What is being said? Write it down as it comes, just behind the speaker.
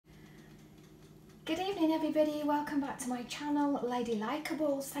Good evening everybody, welcome back to my channel Lady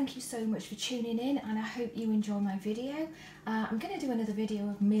Likeables. Thank you so much for tuning in and I hope you enjoy my video. I'm going to do another video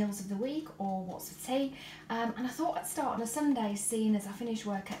of meals of the week or what's for tea, and I thought I'd start on a Sunday seeing as I finish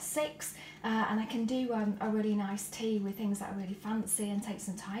work at 6 and I can do a really nice tea with things that I really fancy and take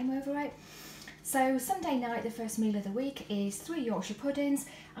some time over it. So Sunday night, the first meal of the week is 3 Yorkshire puddings.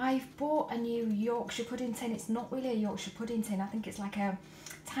 I've bought a new Yorkshire pudding tin. It's not really a Yorkshire pudding tin, I think it's like a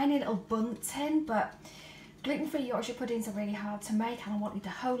tiny little bundt tin, but gluten-free Yorkshire puddings are really hard to make and I wanted a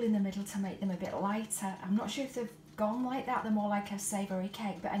hole in the middle to make them a bit lighter. I'm not sure if they've gone like that, they're more like a savoury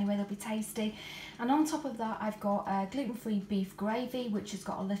cake, but anyway they'll be tasty. And on top of that I've got a gluten-free beef gravy which has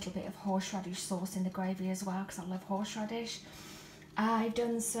got a little bit of horseradish sauce in the gravy as well because I love horseradish. I've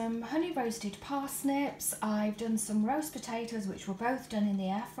done some honey roasted parsnips, I've done some roast potatoes which were both done in the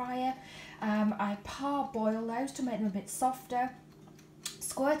air fryer. I parboiled those to make them a bit softer,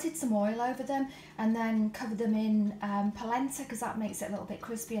 squirted some oil over them and then covered them in polenta because that makes it a little bit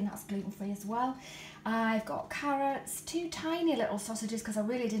crispy and that's gluten free as well. I've got carrots, 2 tiny little sausages because I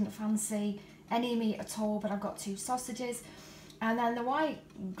really didn't fancy any meat at all, but I've got 2 sausages. And then the white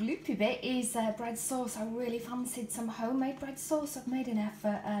gloopy bit is bread sauce. I really fancied some homemade bread sauce. I've made an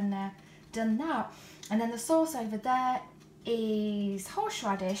effort and done that. And then the sauce over there is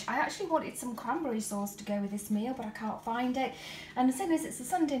horseradish. I actually wanted some cranberry sauce to go with this meal, but I can't find it. And as soon as it's a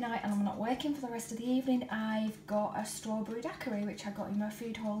Sunday night and I'm not working for the rest of the evening, I've got a strawberry daiquiri, which I got in my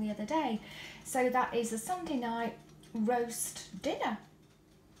food haul the other day. So that is a Sunday night roast dinner.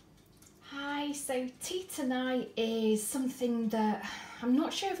 Hi, so tea tonight is something that I'm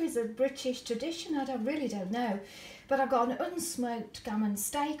not sure if it's a British tradition, I really don't know, but I've got an unsmoked gammon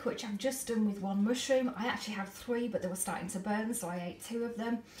steak which I've just done with 1 mushroom. I actually had 3 but they were starting to burn so I ate 2 of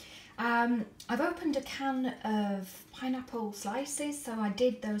them. I've opened a can of pineapple slices, so I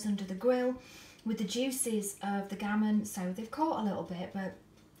did those under the grill with the juices of the gammon, so they've caught a little bit but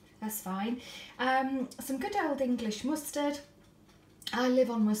that's fine. Some good old English mustard. I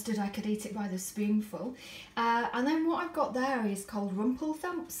live on mustard, I could eat it by the spoonful. And then what I've got there is called Rumple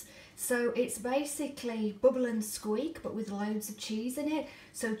Thumps. So it's basically bubble and squeak but with loads of cheese in it.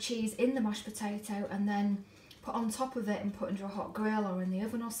 So cheese in the mashed potato and then put on top of it and put under a hot grill or in the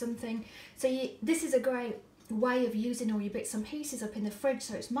oven or something. So this is a great way of using all your bits and pieces up in the fridge.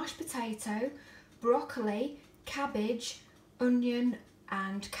 So it's mashed potato, broccoli, cabbage, onion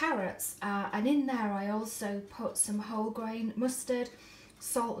and carrots, and in there I also put some whole grain mustard,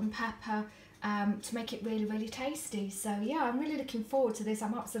 salt and pepper to make it really tasty. So yeah, I'm really looking forward to this.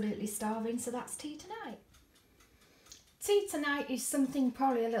 I'm absolutely starving, so that's tea tonight. Tea tonight is something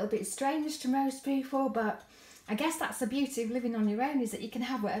probably a little bit strange to most people, but I guess that's the beauty of living on your own, is that you can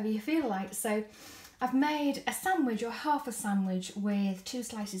have whatever you feel like. So I've made a sandwich or half a sandwich with 2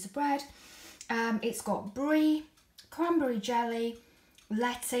 slices of bread. It's got brie, cranberry jelly,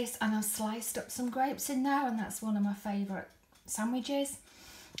 lettuce, and I've sliced up some grapes in there, and that's one of my favourite sandwiches.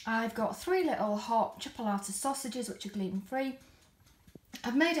 I've got 3 little hot chipolata sausages which are gluten free.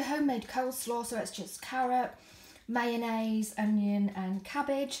 I've made a homemade coleslaw, so it's just carrot, mayonnaise, onion and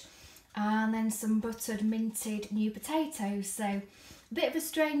cabbage, and then some buttered minted new potatoes. So a bit of a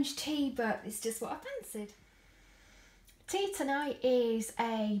strange tea, but it's just what I fancied. Tea tonight is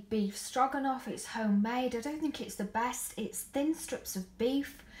a beef stroganoff. It's homemade. I don't think it's the best. It's thin strips of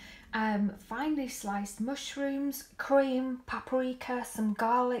beef, finely sliced mushrooms, cream, paprika, some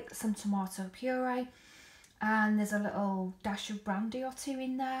garlic, some tomato puree, and there's a little dash of brandy or 2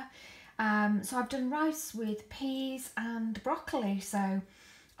 in there. So I've done rice with peas and broccoli. So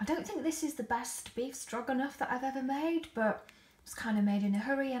I don't think this is the best beef stroganoff that I've ever made, but it's kind of made in a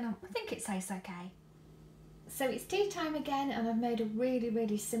hurry and I think it tastes okay. So it's tea time again and I've made a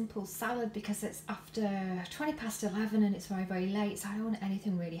really simple salad because it's after 20 past 11 and it's very late, so I don't want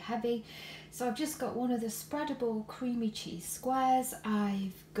anything really heavy. So I've just got one of the spreadable creamy cheese squares.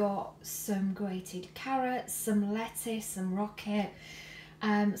 I've got some grated carrots, some lettuce, some rocket,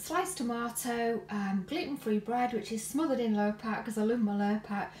 sliced tomato, gluten-free bread which is smothered in Lurpak because I love my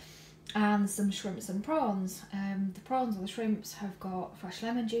Lurpak, and some shrimps and prawns. The prawns or the shrimps have got fresh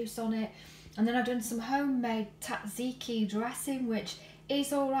lemon juice on it. And then I've done some homemade tzatziki dressing, which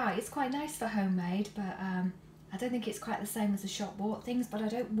is alright. It's quite nice for homemade, but I don't think it's quite the same as the shop bought things, but I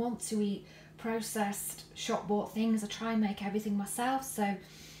don't want to eat processed shop bought things. I try and make everything myself, so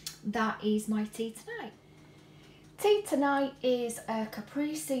that is my tea tonight. Tea tonight is a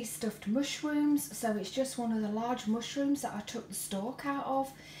caprese stuffed mushrooms, so it's just one of the large mushrooms that I took the stalk out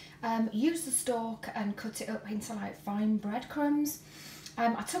of. Use the stalk and cut it up into like fine breadcrumbs.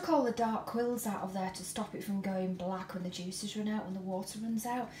 I took all the dark quills out of there to stop it from going black when the juices run out, when the water runs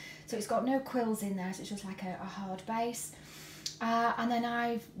out. So it's got no quills in there, so it's just like a hard base. And then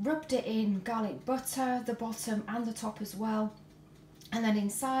I've rubbed it in garlic butter, the bottom and the top as well. And then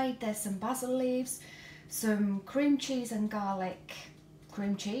inside there's some basil leaves, some cream cheese and garlic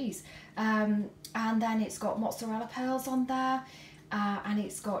cream cheese. And then it's got mozzarella pearls on there. And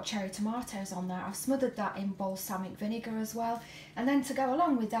it's got cherry tomatoes on there. I've smothered that in balsamic vinegar as well. And then to go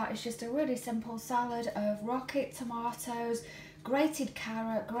along with that, it's just a really simple salad of rocket tomatoes, grated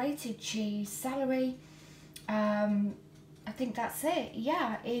carrot, grated cheese, celery. I think that's it,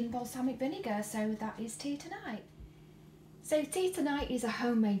 yeah, in balsamic vinegar. So that is tea tonight. So tea tonight is a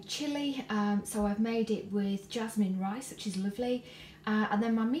homemade chilli. So I've made it with jasmine rice, which is lovely. And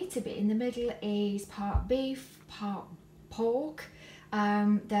then my meaty bit in the middle is part beef, part pork.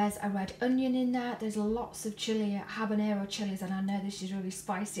 There's a red onion in there. There's lots of chili, habanero chilies, and I know this is really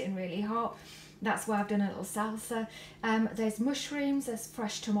spicy and really hot. That's why I've done a little salsa. There's mushrooms, there's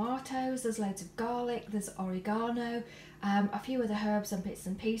fresh tomatoes, there's loads of garlic, there's oregano, a few other herbs and bits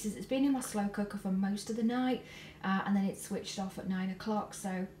and pieces. It's been in my slow cooker for most of the night, and then it's switched off at 9 o'clock,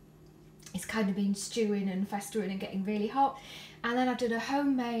 so it's kind of been stewing and festering and getting really hot. And then I've done a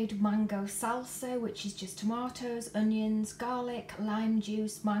homemade mango salsa, which is just tomatoes, onions, garlic, lime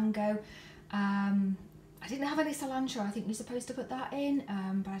juice, mango. I didn't have any cilantro. I think you're supposed to put that in,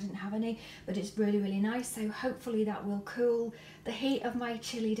 but I didn't have any. But it's really, really nice. So hopefully that will cool the heat of my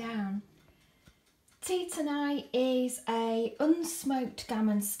chili down. Tea tonight is a unsmoked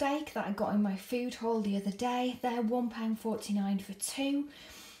gammon steak that I got in my food haul the other day. They're £1.49 for two.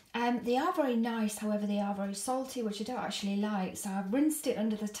 They are very nice, however they are very salty, which I don't actually like, so I've rinsed it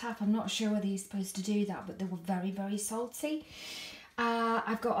under the tap. I'm not sure whether you're supposed to do that, but they were very, very salty.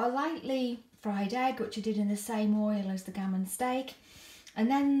 I've got a lightly fried egg, which I did in the same oil as the gammon steak, and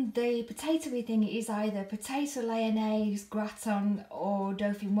then the potatoey thing is either potato lyonnaise, gratin or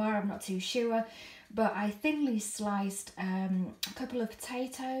dauphinoise, I'm not too sure, but I thinly sliced a couple of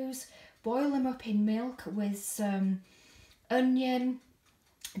potatoes, boil them up in milk with some onion,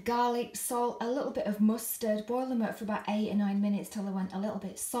 garlic, salt, a little bit of mustard, boil them up for about 8 or 9 minutes till they went a little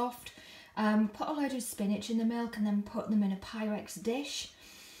bit soft. Put a load of spinach in the milk and then put them in a Pyrex dish.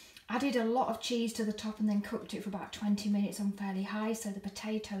 Added a lot of cheese to the top and then cooked it for about 20 minutes on fairly high, so the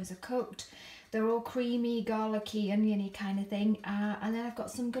potatoes are cooked. They're all creamy, garlicky, oniony kind of thing. And then I've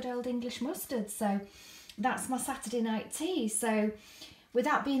got some good old English mustard. So that's my Saturday night tea. So with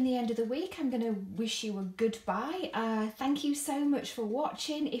that being the end of the week, I'm going to wish you a goodbye. Thank you so much for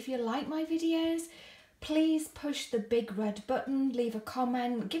watching. If you like my videos, please push the big red button, leave a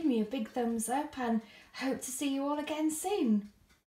comment, give me a big thumbs up, and hope to see you all again soon.